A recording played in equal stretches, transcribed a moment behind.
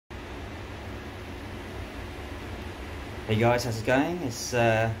Hey guys, how's it going? It's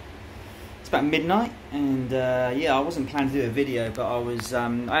about midnight, and yeah, I wasn't planning to do a video, but I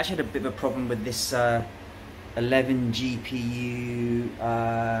actually had a bit of a problem with this 11 GPU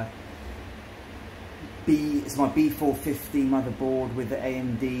it's my B450 motherboard with the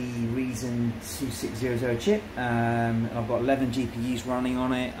AMD Ryzen 2600 chip. I've got 11 GPUs running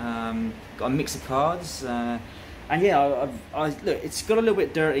on it. Got a mix of cards. And yeah, look, it's got a little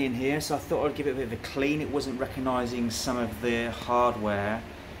bit dirty in here, so I thought I'd give it a bit of a clean. It wasn't recognising some of the hardware,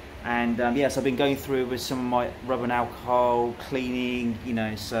 and yeah, so I've been going through with some of my rubber and alcohol cleaning, you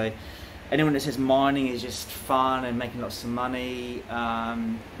know. So anyone that says mining is just fun and making lots of money,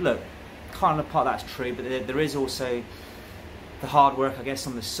 look, kind of part of that's true, but there is also the hard work, I guess,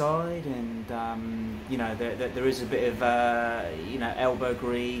 on the side, and you know, there is a bit of you know, elbow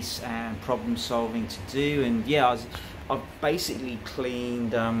grease and problem solving to do. And yeah, I've basically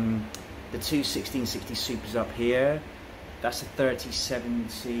cleaned the two 1660 Supers up here. That's a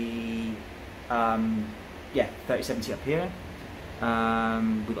 3070, yeah, 3070 up here.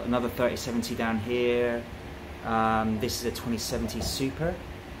 We've got another 3070 down here. This is a 2070 Super.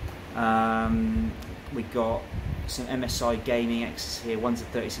 We got some MSI gaming X's here. One's a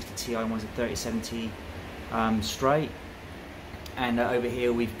 3060 Ti, one's a 3070 straight. And over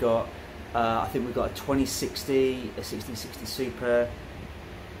here we've got, I think we've got a 2060, a 1660 Super,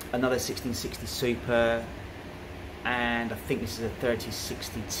 another 1660 Super, and I think this is a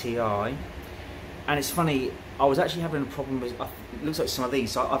 3060 Ti. And it's funny, I was actually having a problem with, it looks like some of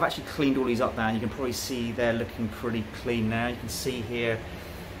these, so I've actually cleaned all these up now, and you can probably see they're looking pretty clean now. You can see here,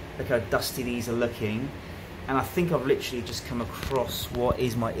 look how dusty these are looking. And I think I've literally just come across what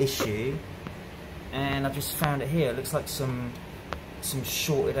is my issue, and I've just found it here. It looks like some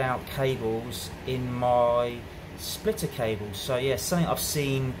shorted out cables in my splitter cables. So yeah, something I've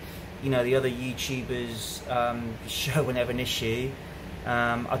seen, you know, the other YouTubers show whenever an issue.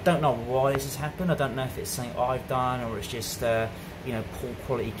 I don't know why this has happened. I don't know if it's something I've done or it's just you know, poor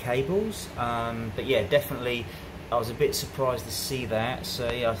quality cables. But yeah, definitely I was a bit surprised to see that.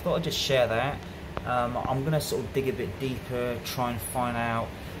 So yeah, I thought I'd just share that. I'm going to sort of dig a bit deeper, try and find out,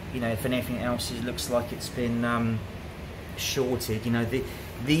 you know, if anything else looks like it's been shorted. You know,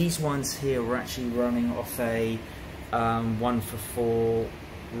 these ones here were actually running off a 1-for-4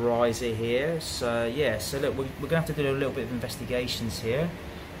 riser here. So yeah, so look, we're going to have to do a little bit of investigations here,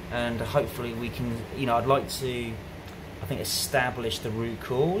 and hopefully we can, you know, I'd like to, I think, establish the root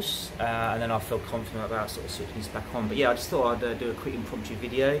cause, and then I feel confident about sort of switching this back on. But yeah, I just thought I'd do a quick impromptu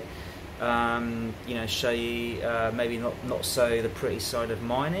video. You know, show you maybe not so the pretty side of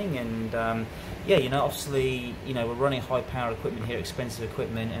mining, and yeah, you know, obviously, you know, we're running high power equipment here, expensive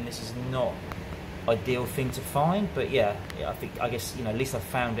equipment, and this is not ideal thing to find. But yeah, I guess, you know, at least I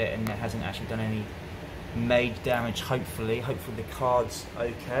found it, and it hasn't actually done any major damage. Hopefully the card's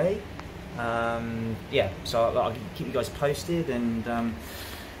okay. Yeah, so I'll keep you guys posted, and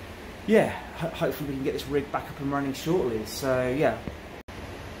yeah, hopefully we can get this rig back up and running shortly. So yeah.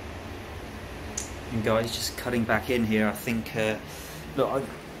 And guys, just cutting back in here, I think, look,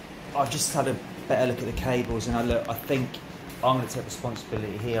 I've just had a better look at the cables, and I think I'm going to take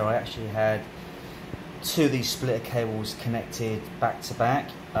responsibility here. I actually had two of these splitter cables connected back to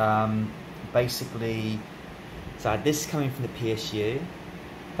back. Basically, so I had this coming from the PSU,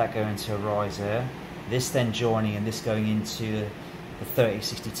 that going into a riser, this then joining, and this going into the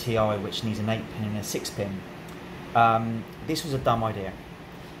 3060 Ti, which needs an 8-pin and a 6-pin. This was a dumb idea.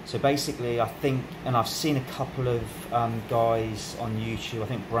 So basically, I think, and I've seen a couple of guys on YouTube, I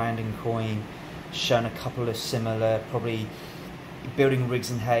think Brandon Coin, shown a couple of similar, probably building rigs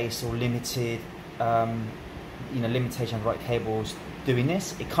in haste or limited, you know, limitation of the right cables doing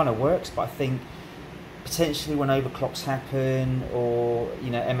this. It kind of works, but I think potentially when overclocks happen, or, you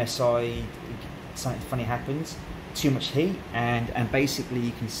know, MSI, something funny happens, too much heat, and basically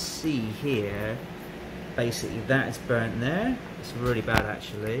you can see here, basically that is burnt there. It's really bad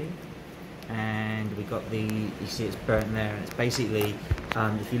actually, and we got you see it's burnt there, and it's basically,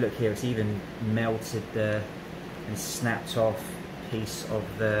 if you look here, it's even melted and snapped off a piece of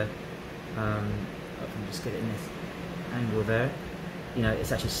the, let me just get it in this angle there, you know,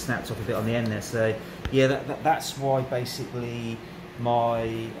 it's actually snapped off a bit on the end there. So yeah, that's why basically my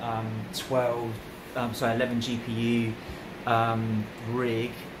 11 GPU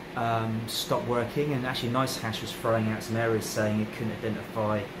rig stopped working, and actually Nicehash was throwing out some errors saying it couldn't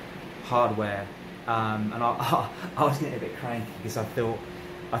identify hardware, and I was getting a bit cranky because I thought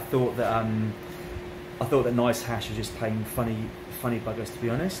that Nicehash was just playing funny buggers, to be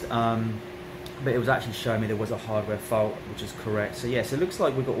honest. But it was actually showing me there was a hardware fault, which is correct. So yeah, so it looks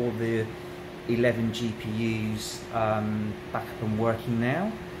like we've got all the 11 GPUs back up and working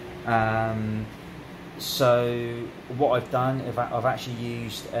now. So what I've done, I've actually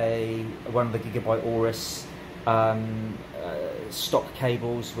used one of the Gigabyte Aorus stock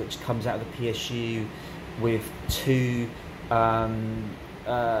cables, which comes out of the PSU with two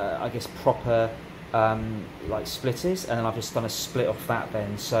I guess proper like splitters, and then I've just done a split off that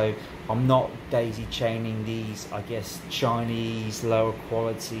then. So I'm not daisy chaining these, I guess, Chinese lower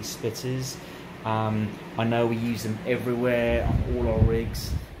quality splitters. I know we use them everywhere on all our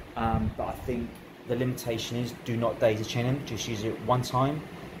rigs, but I think the limitation is do not daisy chain them, just use it one time,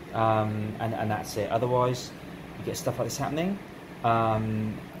 and that's it. Otherwise you get stuff like this happening.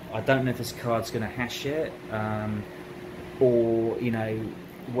 I don't know if this card's going to hash yet, or, you know,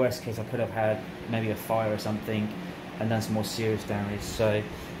 worst case I could have had maybe a fire or something and done some more serious damage. So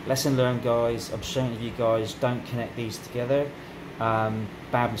lesson learned, guys. I'm showing you guys, don't connect these together.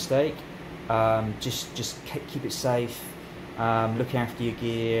 Bad mistake. Just keep it safe. Look after your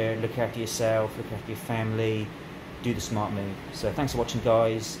gear, look after yourself, look after your family, do the smart move. So thanks for watching,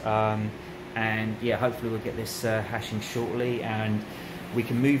 guys, and yeah, hopefully we'll get this hashing shortly and we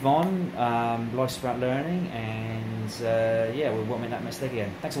can move on. Life's about learning, and yeah, we won't make that mistake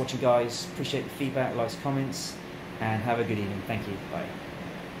again. Thanks for watching, guys. Appreciate the feedback, likes, comments, and have a good evening. Thank you. Bye.